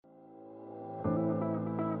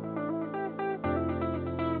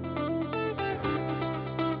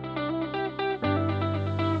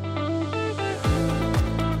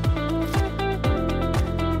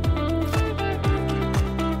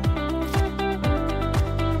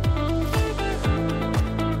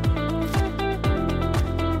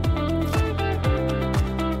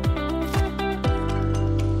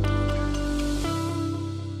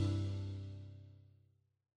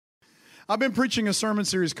I've been preaching a sermon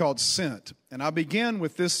series called Sent, and I began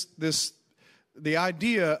with the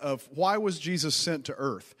idea of why was Jesus sent to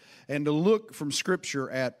earth, and to look from Scripture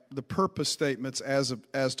at the purpose statements as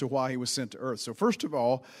to why he was sent to earth. So first of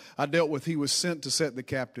all, I dealt with he was sent to set the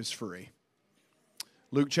captives free.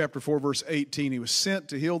 Luke chapter 4, verse 18, he was sent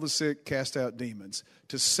to heal the sick, cast out demons,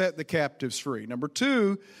 to set the captives free. Number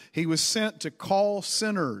 2, he was sent to call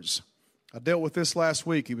sinners. I dealt with this last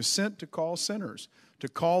week. He was sent to call sinners, to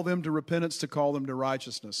call them to repentance, to call them to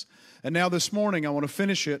righteousness. And now this morning, I want to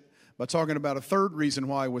finish it by talking about a third reason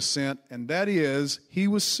why he was sent, and that is he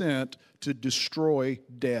was sent to destroy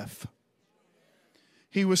death.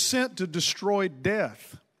 He was sent to destroy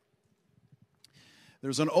death.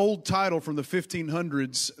 There's an old title from the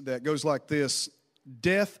 1500s that goes like this: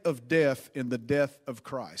 Death of Death in the Death of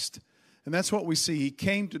Christ. And that's what we see. He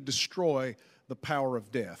came to destroy the power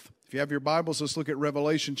of death. If you have your Bibles, let's look at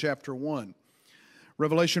Revelation chapter 1.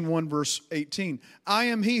 Revelation 1, verse 18. I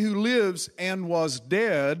am he who lives and was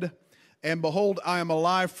dead, and behold, I am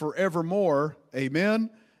alive forevermore. Amen.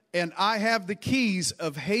 And I have the keys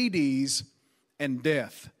of Hades and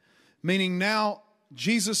death. Meaning now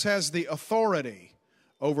Jesus has the authority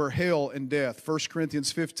over hell and death. 1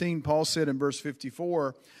 Corinthians 15, Paul said in verse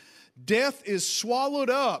 54, death is swallowed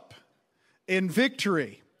up in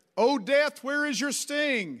victory. O death, where is your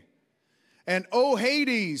sting? And O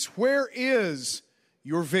Hades, where is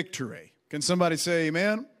your victory? Can somebody say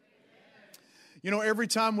amen? You know, every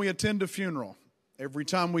time we attend a funeral, every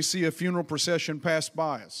time we see a funeral procession pass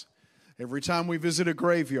by us, every time we visit a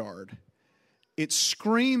graveyard, it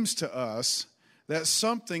screams to us that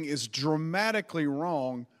something is dramatically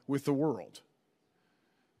wrong with the world.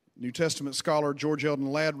 New Testament scholar George Eldon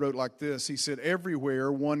Ladd wrote like this. He said,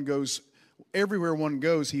 everywhere one goes,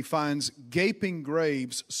 he finds gaping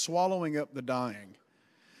graves swallowing up the dying.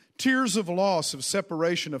 Tears of loss, of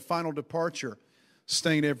separation, of final departure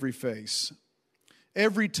stain every face.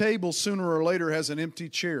 Every table sooner or later has an empty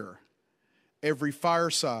chair. Every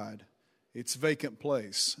fireside, its vacant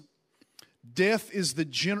place. Death is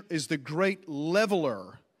the great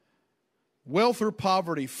leveler. Wealth or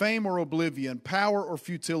poverty, fame or oblivion, power or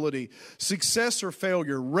futility, success or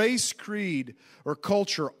failure, race, creed, or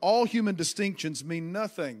culture, all human distinctions mean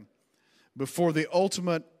nothing before the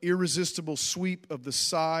ultimate irresistible sweep of the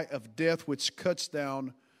sigh of death which cuts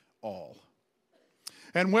down all.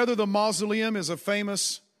 And whether the mausoleum is a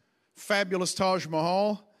famous, fabulous Taj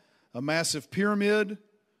Mahal, a massive pyramid,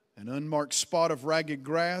 an unmarked spot of ragged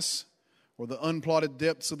grass, or the unplotted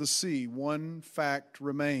depths of the sea, one fact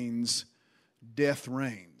remains: death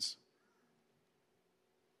reigns.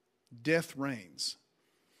 Death reigns.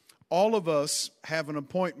 All of us have an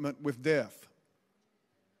appointment with death.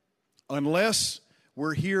 Unless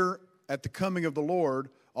we're here at the coming of the Lord,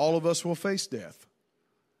 all of us will face death.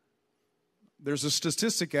 There's a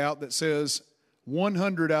statistic out that says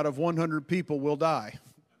 100 out of 100 people will die.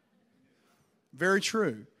 Very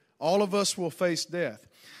true. All of us will face death.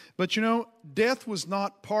 But you know, death was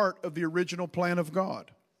not part of the original plan of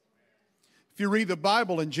God. If you read the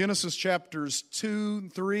Bible in Genesis chapters 2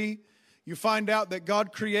 and 3, you find out that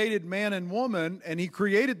God created man and woman, and He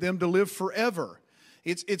created them to live forever.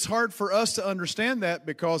 It's hard for us to understand that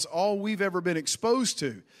because all we've ever been exposed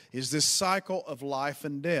to is this cycle of life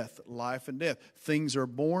and death, life and death. Things are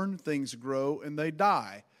born, things grow, and they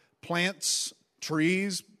die. Plants,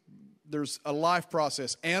 trees, there's a life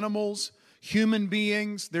process. Animals, human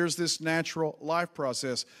beings, there's this natural life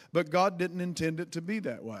process. But God didn't intend it to be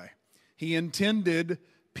that way. He intended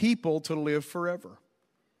people to live forever.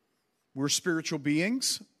 We're spiritual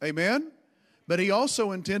beings, amen? But He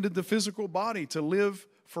also intended the physical body to live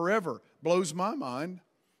forever. Blows my mind.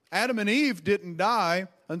 Adam and Eve didn't die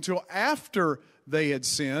until after they had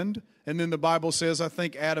sinned. And then the Bible says, I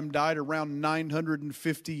think Adam died around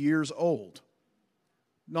 950 years old.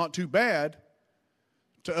 Not too bad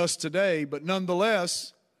to us today, but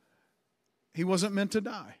nonetheless, he wasn't meant to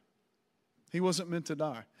die. He wasn't meant to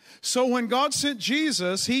die. So when God sent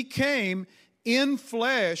Jesus, He came in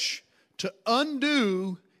flesh to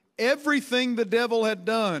undo everything the devil had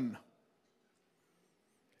done,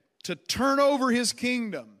 to turn over His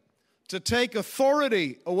kingdom, to take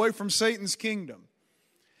authority away from Satan's kingdom,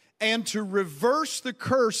 and to reverse the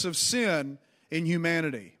curse of sin in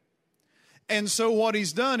humanity. And so what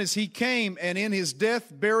He's done is He came, and in His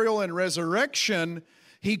death, burial, and resurrection,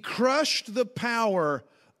 He crushed the power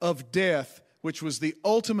of death, which was the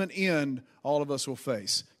ultimate end all of us will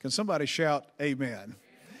face. Can somebody shout amen?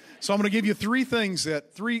 So I'm going to give you three things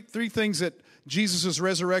that Jesus'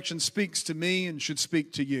 resurrection speaks to me and should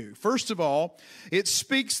speak to you. First of all, it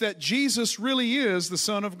speaks that Jesus really is the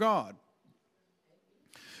Son of God.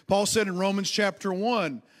 Paul said in Romans chapter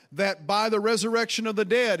 1 that by the resurrection of the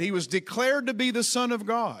dead, he was declared to be the Son of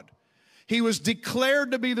God. He was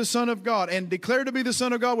declared to be the Son of God, and declared to be the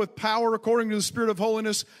Son of God with power according to the Spirit of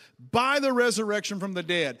holiness by the resurrection from the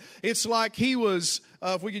dead. It's like he was,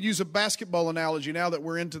 if we could use a basketball analogy now that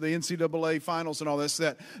we're into the NCAA finals and all this,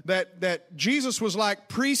 that Jesus was like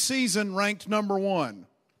preseason ranked number 1.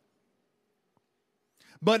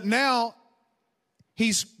 But now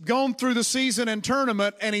he's gone through the season and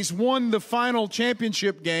tournament, and he's won the final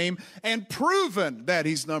championship game and proven that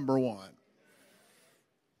he's number 1.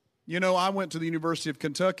 You know, I went to the University of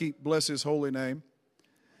Kentucky, bless his holy name,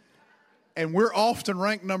 and we're often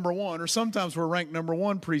ranked number 1, or sometimes we're ranked number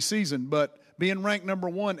 1 preseason, but being ranked number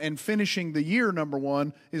 1 and finishing the year number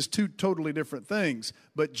 1 is two totally different things.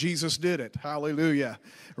 But Jesus did it. Hallelujah.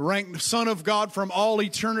 Ranked Son of God from all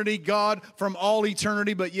eternity, God from all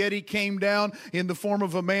eternity, but yet he came down in the form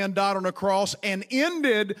of a man, died on a cross, and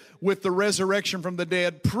ended with the resurrection from the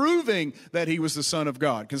dead, proving that he was the Son of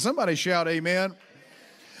God. Can somebody shout amen?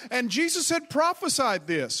 And Jesus had prophesied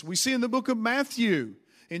this. We see in the book of Matthew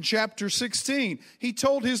in chapter 16. He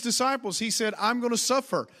told his disciples, he said, I'm going to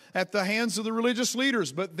suffer at the hands of the religious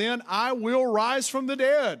leaders, but then I will rise from the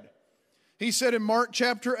dead. He said in Mark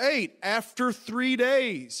chapter 8, after 3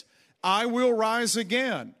 days, I will rise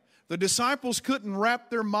again. The disciples couldn't wrap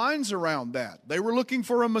their minds around that. They were looking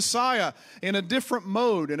for a Messiah in a different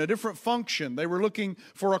mode, in a different function. They were looking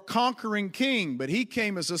for a conquering king, but he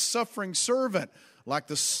came as a suffering servant, like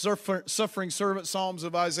the suffering servant Psalms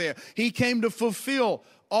of Isaiah. He came to fulfill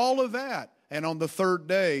all of that, and on the third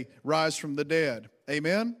day, rise from the dead.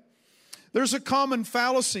 Amen? There's a common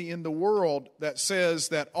fallacy in the world that says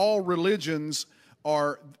that all religions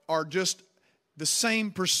are just the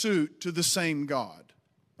same pursuit to the same God.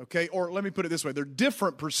 Okay? Or let me put it this way. They're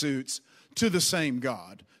different pursuits to the same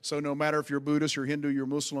God. So no matter if you're Buddhist, you're Hindu, you're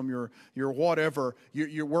Muslim, you're whatever,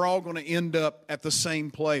 we're all going to end up at the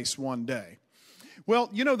same place one day. Well,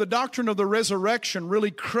 you know, the doctrine of the resurrection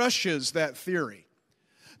really crushes that theory.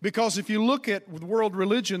 Because if you look at world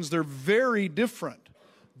religions, they're very different.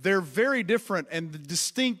 They're very different and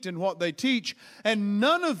distinct in what they teach. And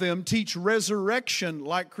none of them teach resurrection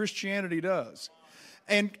like Christianity does.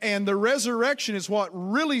 And the resurrection is what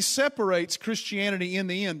really separates Christianity in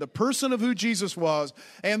the end. The person of who Jesus was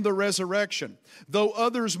and the resurrection. Though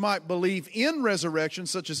others might believe in resurrection,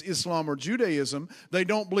 such as Islam or Judaism, they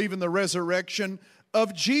don't believe in the resurrection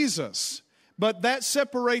of Jesus. But that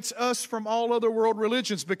separates us from all other world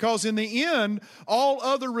religions, because in the end, all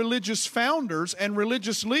other religious founders and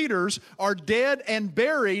religious leaders are dead and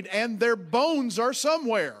buried, and their bones are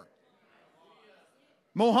somewhere.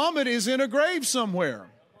 Muhammad is in a grave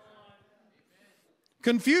somewhere.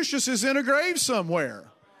 Confucius is in a grave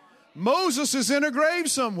somewhere. Moses is in a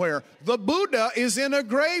grave somewhere. The Buddha is in a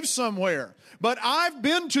grave somewhere. But I've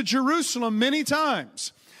been to Jerusalem many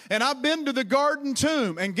times. And I've been to the Garden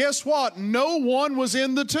Tomb. And guess what? No one was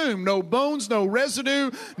in the tomb. No bones, no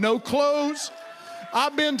residue, no clothes.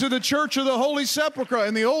 I've been to the Church of the Holy Sepulchre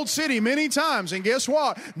in the Old City many times, and guess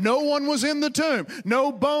what? No one was in the tomb.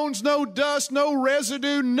 No bones, no dust, no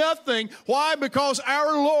residue, nothing. Why? Because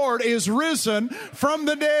our Lord is risen from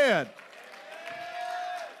the dead.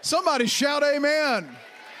 Somebody shout amen.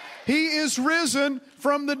 He is risen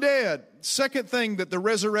from the dead. Second thing that the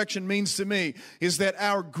resurrection means to me is that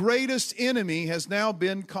our greatest enemy has now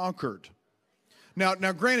been conquered. Now,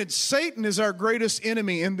 granted, Satan is our greatest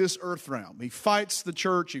enemy in this earth realm. He fights the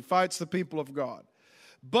church. He fights the people of God.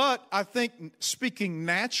 But I think speaking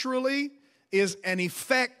naturally is an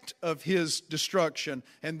effect of his destruction,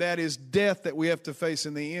 and that is death that we have to face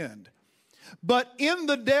in the end. But in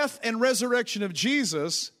the death and resurrection of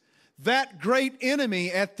Jesus, that great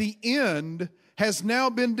enemy at the end has now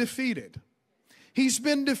been defeated. He's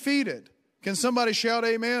been defeated. Can somebody shout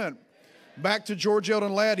amen? Back to George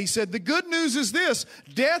Eldon Ladd, he said, the good news is this: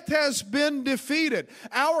 death has been defeated.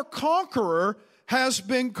 Our conqueror has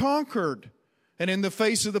been conquered. And in the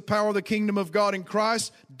face of the power of the kingdom of God in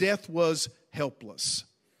Christ, death was helpless.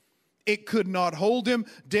 It could not hold him.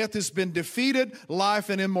 Death has been defeated. Life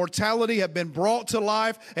and immortality have been brought to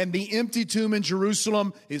life. And the empty tomb in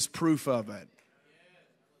Jerusalem is proof of it.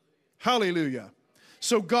 Hallelujah.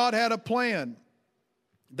 So God had a plan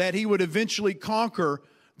that he would eventually conquer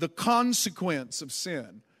the consequence of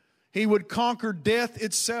sin. He would conquer death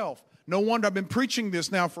itself. No wonder I've been preaching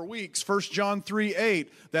this now for weeks. 1 John 3:8,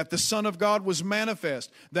 that the Son of God was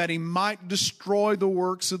manifest, that he might destroy the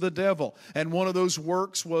works of the devil. And one of those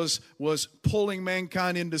works was pulling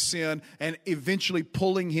mankind into sin and eventually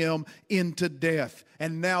pulling him into death.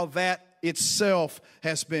 And now that itself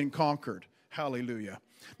has been conquered. Hallelujah.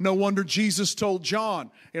 No wonder Jesus told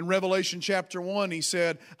John in Revelation chapter 1, he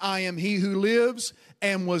said, I am he who lives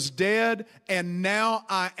and was dead, and now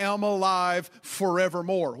I am alive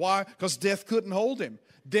forevermore. Why? Because death couldn't hold him.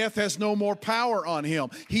 Death has no more power on him.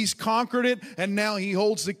 He's conquered it, and now he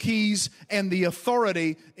holds the keys and the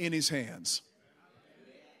authority in his hands.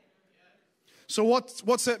 So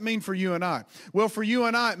what's that mean for you and I? Well, for you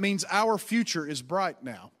and I, it means our future is bright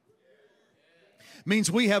now. It means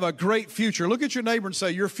we have a great future. Look at your neighbor and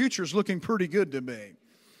say, your future is looking pretty good to me.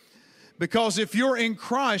 Because if you're in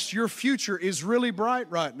Christ, your future is really bright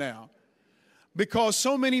right now. Because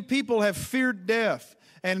so many people have feared death.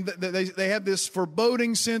 And they have this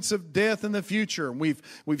foreboding sense of death in the future. And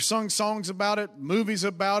we've sung songs about it, movies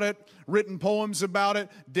about it, written poems about it.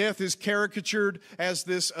 Death is caricatured as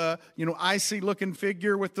this, icy-looking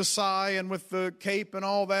figure with the sigh and with the cape and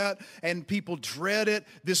all that. And people dread it.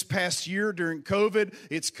 This past year during COVID,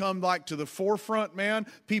 it's come like to the forefront, man.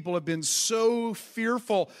 People have been so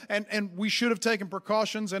fearful. And we should have taken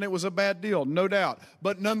precautions, and it was a bad deal, no doubt.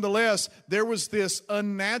 But nonetheless, there was this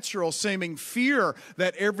unnatural seeming fear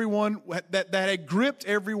that everyone that had gripped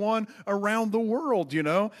everyone around the world,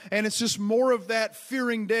 and it's just more of that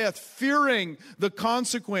fearing death, fearing the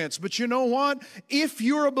consequence. But you know what? If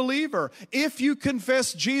you're a believer, if you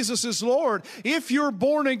confess Jesus as Lord, if you're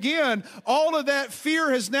born again, all of that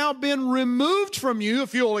fear has now been removed from you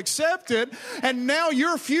if you'll accept it, and now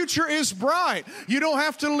your future is bright. You don't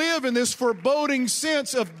have to live in this foreboding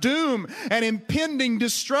sense of doom and impending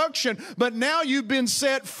destruction, but now you've been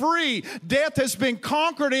set free. Death has been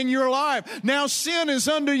conquered in your life. Now sin is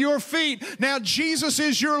under your feet. Now Jesus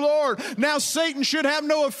is your Lord. Now Satan should have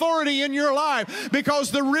no authority in your life because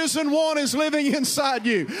the risen one is living inside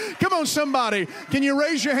you. Come on, somebody. Can you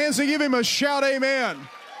raise your hands and give him a shout, amen?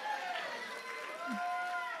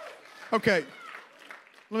 Okay,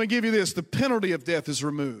 let me give you this. The penalty of death is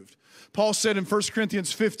removed. Paul said in 1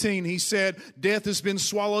 Corinthians 15, he said, death has been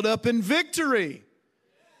swallowed up in victory.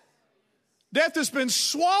 Death has been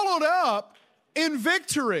swallowed up in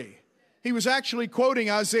victory. He was actually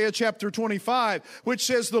quoting Isaiah chapter 25, which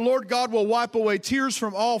says, the Lord God will wipe away tears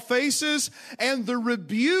from all faces and the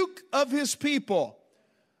rebuke of his people.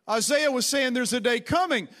 Isaiah was saying there's a day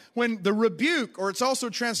coming when the rebuke, or it's also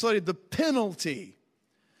translated the penalty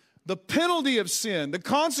of sin, the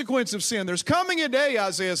consequence of sin. There's coming a day,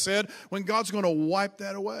 Isaiah said, when God's going to wipe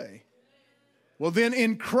that away. Well, then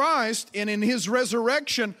in Christ and in his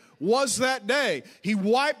resurrection was that day. He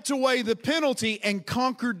wiped away the penalty and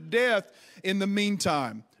conquered death in the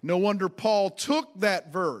meantime. No wonder Paul took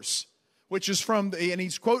that verse, which is and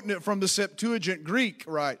he's quoting it from the Septuagint Greek,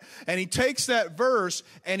 right? And he takes that verse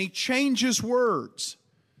and he changes words.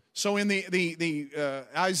 So in the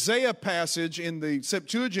Isaiah passage in the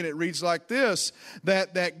Septuagint, it reads like this,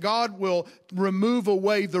 that God will remove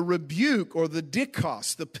away the rebuke or the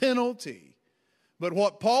dikos, the penalty. But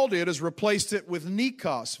what Paul did is replaced it with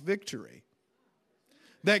nikos, victory.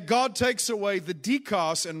 That God takes away the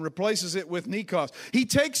dikos and replaces it with nikos. He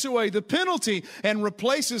takes away the penalty and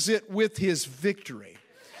replaces it with his victory.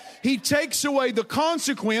 He takes away the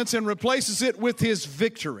consequence and replaces it with his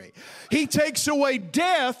victory. He takes away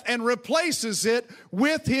death and replaces it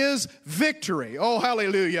with his victory. Oh,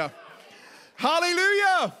 hallelujah.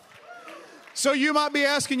 Hallelujah. So you might be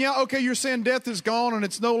asking, okay, you're saying death is gone and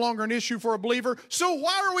it's no longer an issue for a believer. So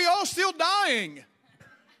why are we all still dying?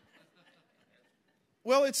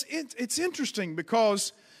 Well, it's interesting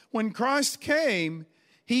because when Christ came,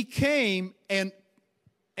 he came and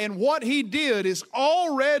what he did is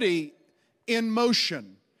already in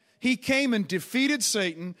motion. He came and defeated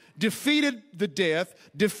Satan, defeated the death,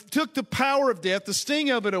 took the power of death, the sting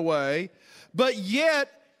of it away, but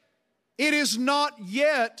yet it is not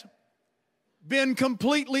yet been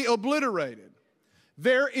completely obliterated.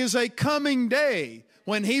 There is a coming day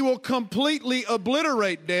when he will completely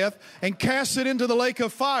obliterate death and cast it into the lake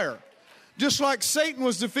of fire. Just like Satan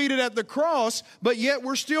was defeated at the cross, but yet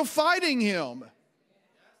we're still fighting him.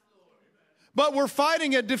 But we're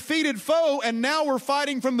fighting a defeated foe, and now we're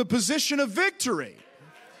fighting from the position of victory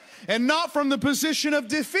and not from the position of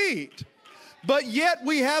defeat. But yet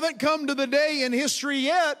we haven't come to the day in history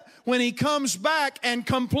yet when he comes back and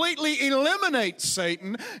completely eliminates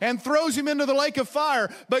Satan and throws him into the lake of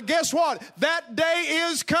fire. But guess what? That day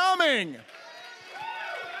is coming.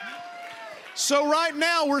 So right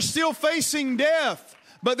now we're still facing death.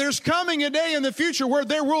 But there's coming a day in the future where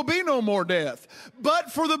there will be no more death.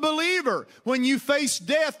 But for the believer, when you face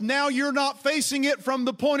death, now you're not facing it from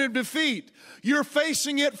the point of defeat. You're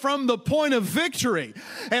facing it from the point of victory.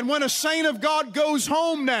 And when a saint of God goes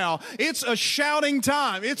home now, it's a shouting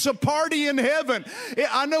time. It's a party in heaven.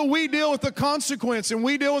 I know we deal with the consequence and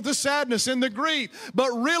we deal with the sadness and the grief,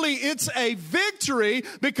 but really it's a victory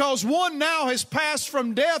because one now has passed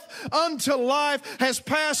from death unto life, has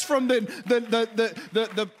passed from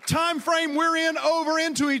the time frame we're in over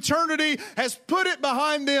into eternity, has put it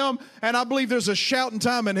behind them, and I believe there's a shouting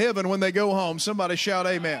time in heaven when they go home. Somebody shout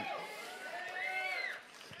amen.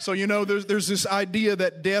 So, you know, there's this idea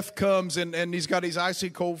that death comes and he's got his icy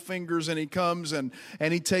cold fingers and he comes and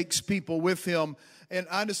he takes people with him. And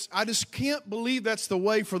I just can't believe that's the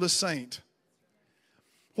way for the saint.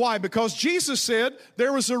 Why? Because Jesus said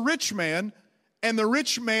there was a rich man, and the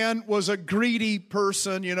rich man was a greedy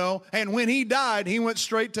person, you know, and when he died, he went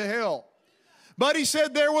straight to hell. But he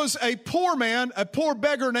said there was a poor man, a poor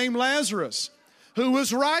beggar named Lazarus, who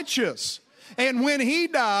was righteous. And when he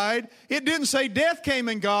died, it didn't say death came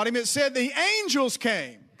and got him. It said the angels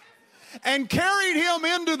came and carried him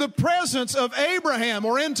into the presence of Abraham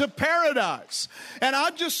or into paradise. And I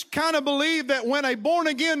just kind of believe that when a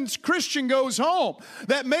born-again Christian goes home,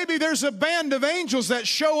 that maybe there's a band of angels that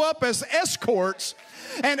show up as escorts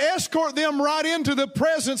and escort them right into the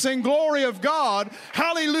presence and glory of God.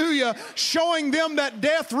 Hallelujah. Showing them that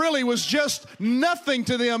death really was just nothing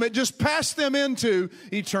to them. It just passed them into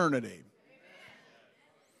eternity.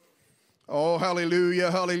 Oh, hallelujah,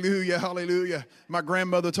 hallelujah, hallelujah. My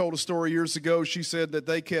grandmother told a story years ago. She said that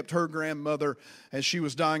they kept her grandmother as she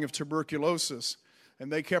was dying of tuberculosis. And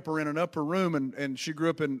they kept her in an upper room, and she grew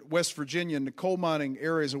up in West Virginia, in the coal mining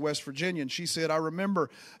areas of West Virginia. And she said, I remember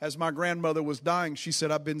as my grandmother was dying, she said,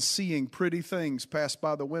 I've been seeing pretty things pass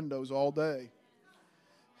by the windows all day.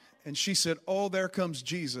 And she said, oh, there comes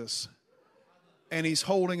Jesus. And he's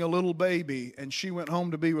holding a little baby. And she went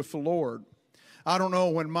home to be with the Lord. I don't know,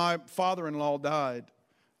 when my father-in-law died,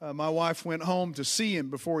 my wife went home to see him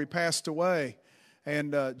before he passed away.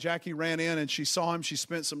 And Jackie ran in and she saw him. She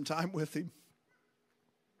spent some time with him.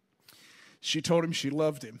 She told him she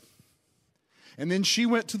loved him. And then she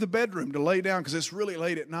went to the bedroom to lay down because it's really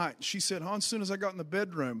late at night. She said, as soon as I got in the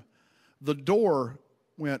bedroom, the door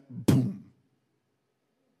went boom.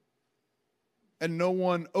 And no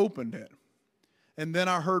one opened it. And then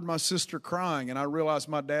I heard my sister crying, and I realized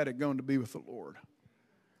my dad had gone to be with the Lord.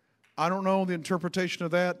 I don't know the interpretation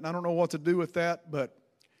of that, and I don't know what to do with that, but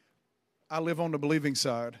I live on the believing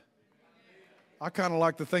side. I kind of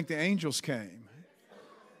like to think the angels came.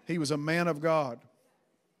 He was a man of God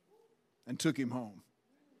and took him home.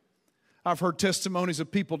 I've heard testimonies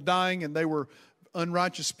of people dying, and they were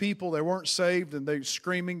unrighteous people. They weren't saved, and they were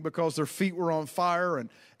screaming because their feet were on fire and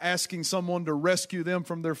asking someone to rescue them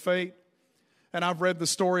from their fate. And I've read the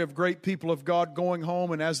story of great people of God going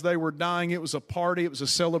home, and as they were dying, it was a party, it was a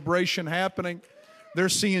celebration happening. They're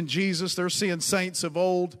seeing Jesus, they're seeing saints of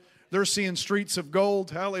old, they're seeing streets of gold.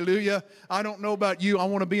 Hallelujah. I don't know about you, I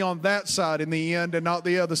want to be on that side in the end and not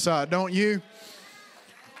the other side, don't you?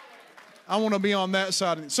 I want to be on that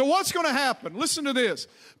side. So what's going to happen? Listen to this.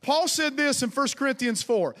 Paul said this in 1 Corinthians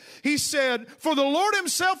 4. He said, for the Lord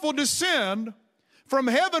himself will descend from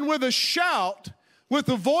heaven with a shout, with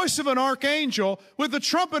the voice of an archangel, with the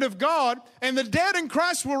trumpet of God, and the dead in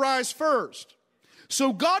Christ will rise first.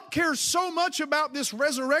 So God cares so much about this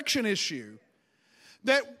resurrection issue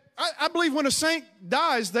that I believe when a saint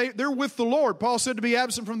dies, they're with the Lord. Paul said to be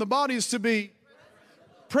absent from the body is to be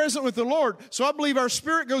present with the Lord. So I believe our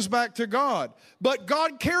spirit goes back to God. But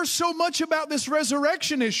God cares so much about this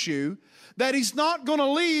resurrection issue that he's not going to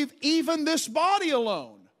leave even this body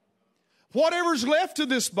alone. Whatever's left of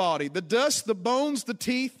this body, the dust, the bones, the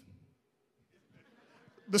teeth,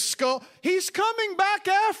 the skull, he's coming back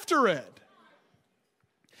after it.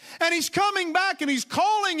 And he's coming back and he's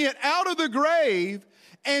calling it out of the grave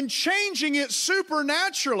and changing it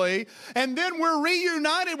supernaturally. And then we're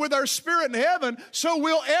reunited with our spirit in heaven, so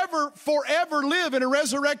we'll forever live in a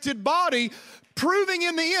resurrected body, proving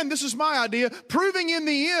in the end, this is my idea, proving in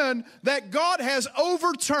the end that God has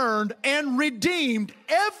overturned and redeemed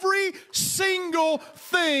every single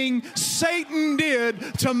thing Satan did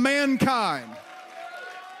to mankind.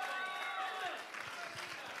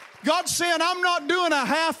 God's saying, I'm not doing a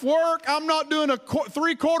half work. I'm not doing a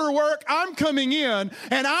three-quarter work. I'm coming in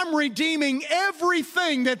and I'm redeeming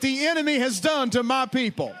everything that the enemy has done to my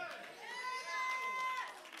people.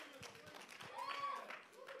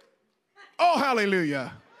 Oh,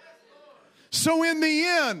 hallelujah. So in the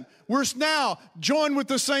end, we're now joined with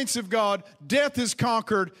the saints of God. Death is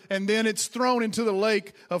conquered, and then it's thrown into the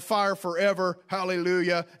lake of fire forever.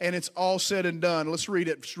 Hallelujah. And it's all said and done. Let's read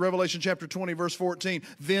it. Revelation chapter 20, verse 14.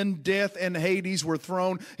 Then death and Hades were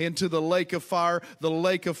thrown into the lake of fire. The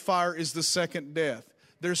lake of fire is the second death.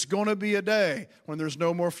 There's going to be a day when there's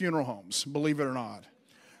no more funeral homes, believe it or not.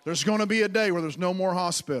 There's going to be a day where there's no more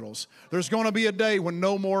hospitals. There's going to be a day when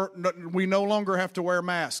we no longer have to wear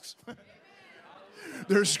masks.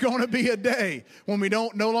 There's going to be a day when we no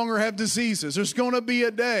longer have diseases. There's going to be a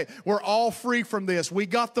day we're all free from this. We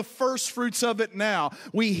got the first fruits of it now.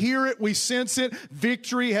 We hear it. We sense it.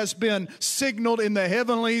 Victory has been signaled in the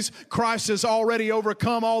heavenlies. Christ has already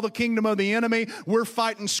overcome all the kingdom of the enemy. We're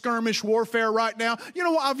fighting skirmish warfare right now. You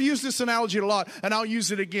know, I've used this analogy a lot, and I'll use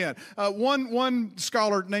it again. One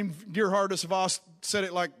scholar named Gerhardus Voss said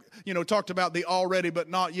it like, talked about the already but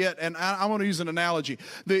not yet, and I want to use an analogy.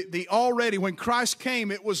 The already, when Christ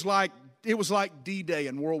came, it was like D-Day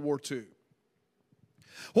in World War II.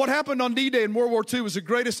 What happened on D-Day in World War II was the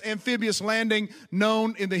greatest amphibious landing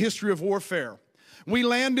known in the history of warfare. We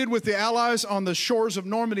landed with the Allies on the shores of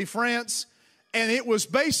Normandy, France, and it was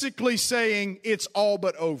basically saying it's all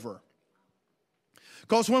but over.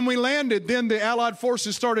 Because when we landed, then the Allied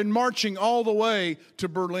forces started marching all the way to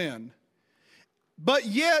Berlin. But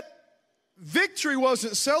yet, victory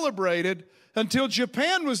wasn't celebrated until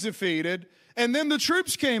Japan was defeated, and then the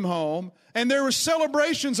troops came home, and there were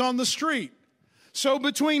celebrations on the street. So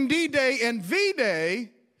between D-Day and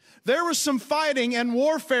V-Day, there was some fighting and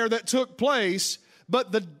warfare that took place,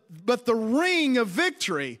 but the ring of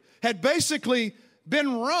victory had basically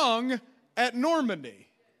been rung at Normandy.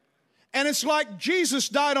 And it's like Jesus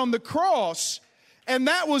died on the cross, and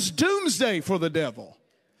that was doomsday for the devil.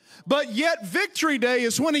 But yet Victory Day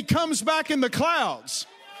is when he comes back in the clouds.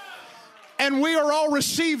 And we are all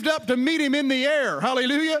received up to meet him in the air.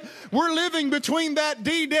 Hallelujah. We're living between that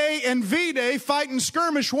D-Day and V-Day fighting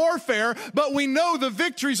skirmish warfare, but we know the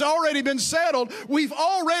victory's already been settled. We've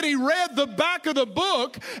already read the back of the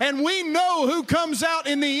book, and we know who comes out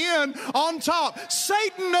in the end on top.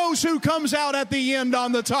 Satan knows who comes out at the end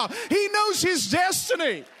on the top. He knows his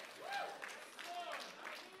destiny.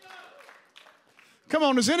 Come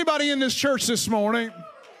on, is anybody in this church this morning?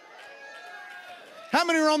 How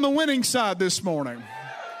many are on the winning side this morning?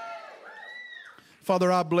 Father,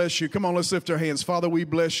 I bless you. Come on, let's lift our hands. Father, we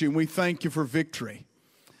bless you and we thank you for victory.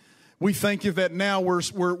 We thank you that now we're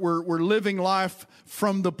living life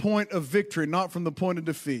from the point of victory, not from the point of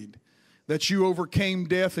defeat. That you overcame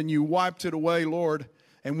death and you wiped it away, Lord,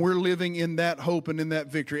 and we're living in that hope and in that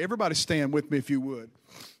victory. Everybody stand with me if you would.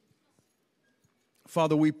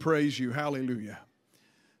 Father, we praise you. Hallelujah.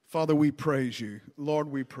 Father, we praise you.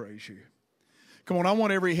 Lord, we praise you. Come on, I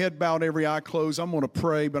want every head bowed, every eye closed. I'm going to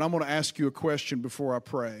pray, but I'm going to ask you a question before I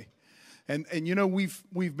pray. And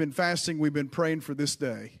we've been fasting, we've been praying for this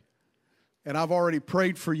day. And I've already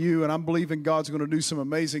prayed for you, and I'm believing God's going to do some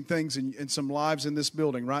amazing things in some lives in this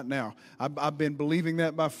building right now. I've been believing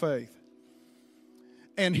that by faith.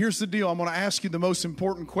 And here's the deal. I'm going to ask you the most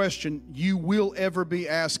important question you will ever be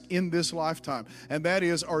asked in this lifetime. And that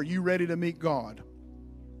is, are you ready to meet God?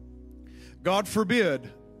 God forbid,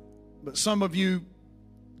 but some of you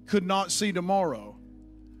could not see tomorrow.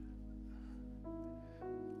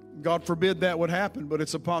 God forbid that would happen, but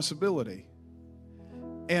it's a possibility.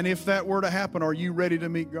 And if that were to happen, are you ready to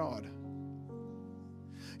meet God?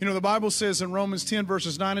 You know, the Bible says in Romans 10,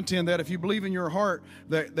 verses 9 and 10, that if you believe in your heart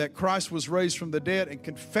that Christ was raised from the dead and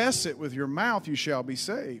confess it with your mouth, you shall be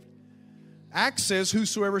saved. Acts says,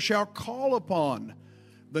 whosoever shall call upon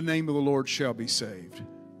the name of the Lord shall be saved.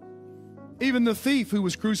 Even the thief who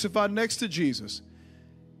was crucified next to Jesus,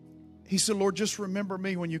 he said, Lord, just remember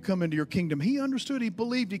me when you come into your kingdom. He understood, he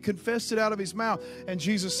believed, he confessed it out of his mouth. And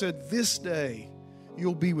Jesus said, this day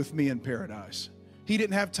you'll be with me in paradise. He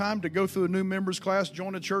didn't have time to go through a new members class,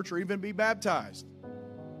 join a church, or even be baptized.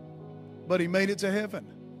 But he made it to heaven.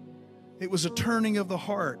 It was a turning of the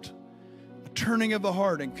heart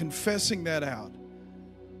and confessing that out.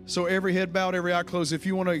 So every head bowed, every eye closed. If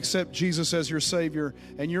you want to accept Jesus as your Savior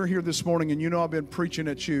and you're here this morning and you know I've been preaching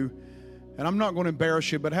at you, and I'm not going to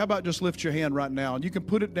embarrass you, but how about just lift your hand right now? And you can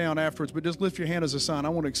put it down afterwards, but just lift your hand as a sign. I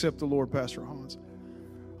want to accept the Lord, Pastor Hans.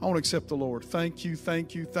 I want to accept the Lord. Thank you,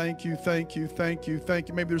 thank you, thank you, thank you, thank you, thank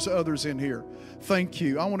you. Maybe there's others in here. Thank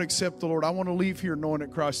you. I want to accept the Lord. I want to leave here knowing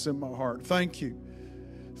that Christ's in my heart. Thank you.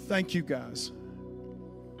 Thank you, guys.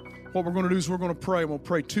 What we're going to do is we're going to pray. We'll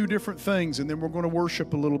pray two different things, and then we're going to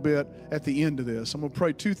worship a little bit at the end of this. I'm going to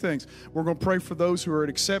pray two things. We're going to pray for those who are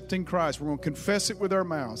accepting Christ. We're going to confess it with our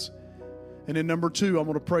mouths. And then number two, I'm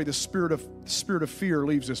going to pray the spirit of fear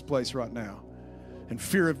leaves this place right now. And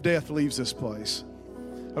fear of death leaves this place.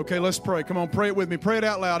 Okay, let's pray. Come on, pray it with me. Pray it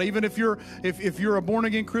out loud. Even if you're a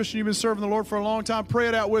born-again Christian, you've been serving the Lord for a long time, pray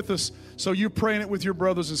it out with us. So you're praying it with your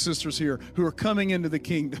brothers and sisters here who are coming into the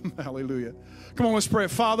kingdom. Hallelujah. Come on, let's pray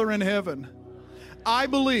it. Father in heaven, I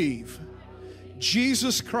believe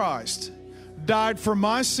Jesus Christ died for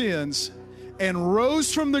my sins and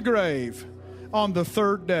rose from the grave on the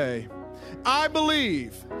third day. I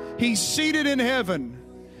believe He's seated in heaven,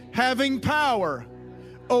 having power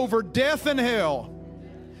over death and hell.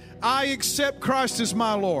 I accept Christ as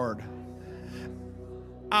my Lord.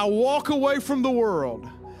 I walk away from the world.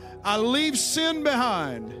 I leave sin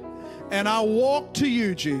behind, and I walk to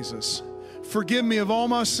you, Jesus. Forgive me of all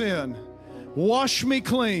my sin. Wash me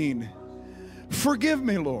clean. Forgive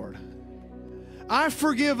me, Lord. I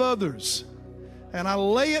forgive others, and I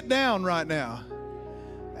lay it down right now,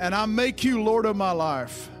 and I make you Lord of my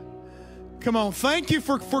life. Come on, thank you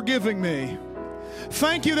for forgiving me.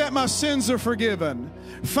 Thank you that my sins are forgiven.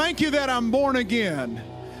 Thank you that I'm born again.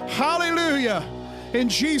 Hallelujah. In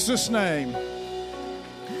Jesus' name.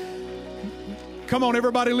 Come on,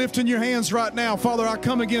 everybody lifting your hands right now. Father, I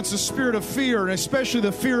come against the spirit of fear, and especially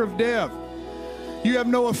the fear of death. You have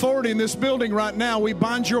no authority in this building right now. We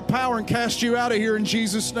bind your power and cast you out of here in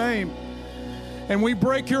Jesus' name. And we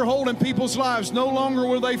break your hold in people's lives. No longer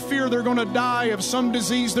will they fear they're going to die of some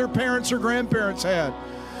disease their parents or grandparents had.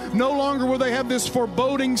 No longer will they have this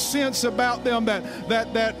foreboding sense about them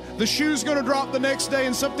that the shoe's going to drop the next day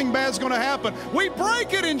and something bad's going to happen. We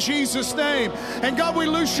break it in Jesus' name. And God, we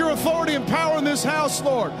loose your authority and power in this house,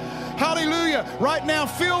 Lord. Hallelujah. Right now,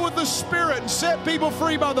 fill with the Spirit and set people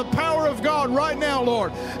free by the power of God right now,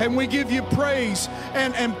 Lord. And we give you praise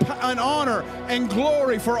and honor and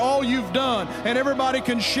glory for all you've done. And everybody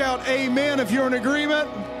can shout amen if you're in agreement.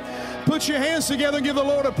 Put your hands together and give the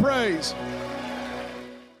Lord a praise.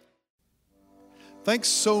 Thanks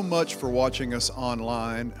so much for watching us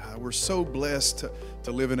online. We're so blessed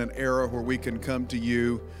to live in an era where we can come to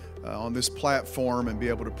you on this platform and be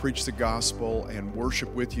able to preach the gospel and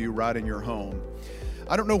worship with you right in your home.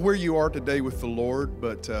 I don't know where you are today with the Lord,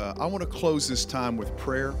 but I want to close this time with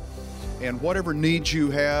prayer. And whatever needs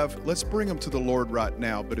you have, let's bring them to the Lord right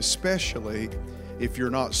now, but especially if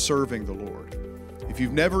you're not serving the Lord. If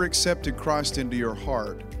you've never accepted Christ into your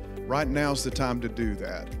heart, right now's the time to do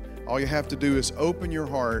that. All you have to do is open your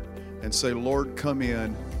heart and say, Lord, come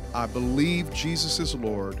in. I believe Jesus is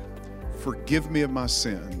Lord. Forgive me of my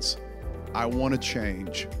sins. I want to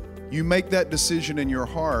change. You make that decision in your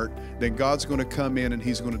heart, then God's going to come in and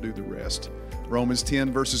He's going to do the rest. Romans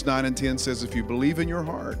 10 verses 9 and 10 says, if you believe in your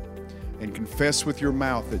heart and confess with your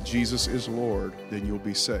mouth that Jesus is Lord, then you'll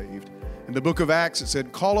be saved. In the book of Acts, it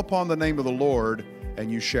said, call upon the name of the Lord and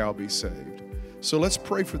you shall be saved. So let's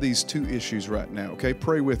pray for these two issues right now, okay?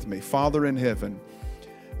 Pray with me. Father in heaven,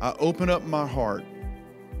 I open up my heart.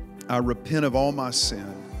 I repent of all my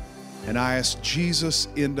sin, and I ask Jesus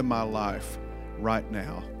into my life right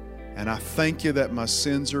now. And I thank you that my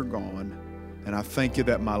sins are gone, and I thank you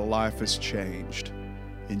that my life has changed.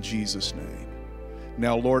 In Jesus' name.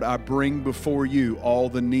 Now, Lord, I bring before you all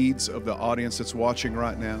the needs of the audience that's watching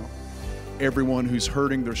right now. Everyone who's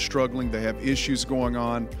hurting, they're struggling, they have issues going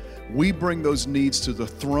on. We bring those needs to the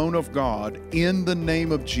throne of God in the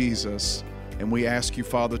name of Jesus, and we ask you,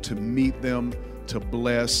 Father, to meet them, to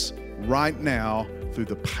bless right now through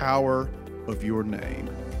the power of your name.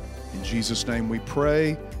 In Jesus' name we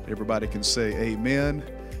pray. Everybody can say amen.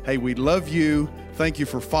 Hey, we love you. Thank you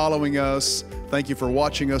for following us. Thank you for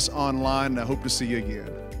watching us online, and I hope to see you again.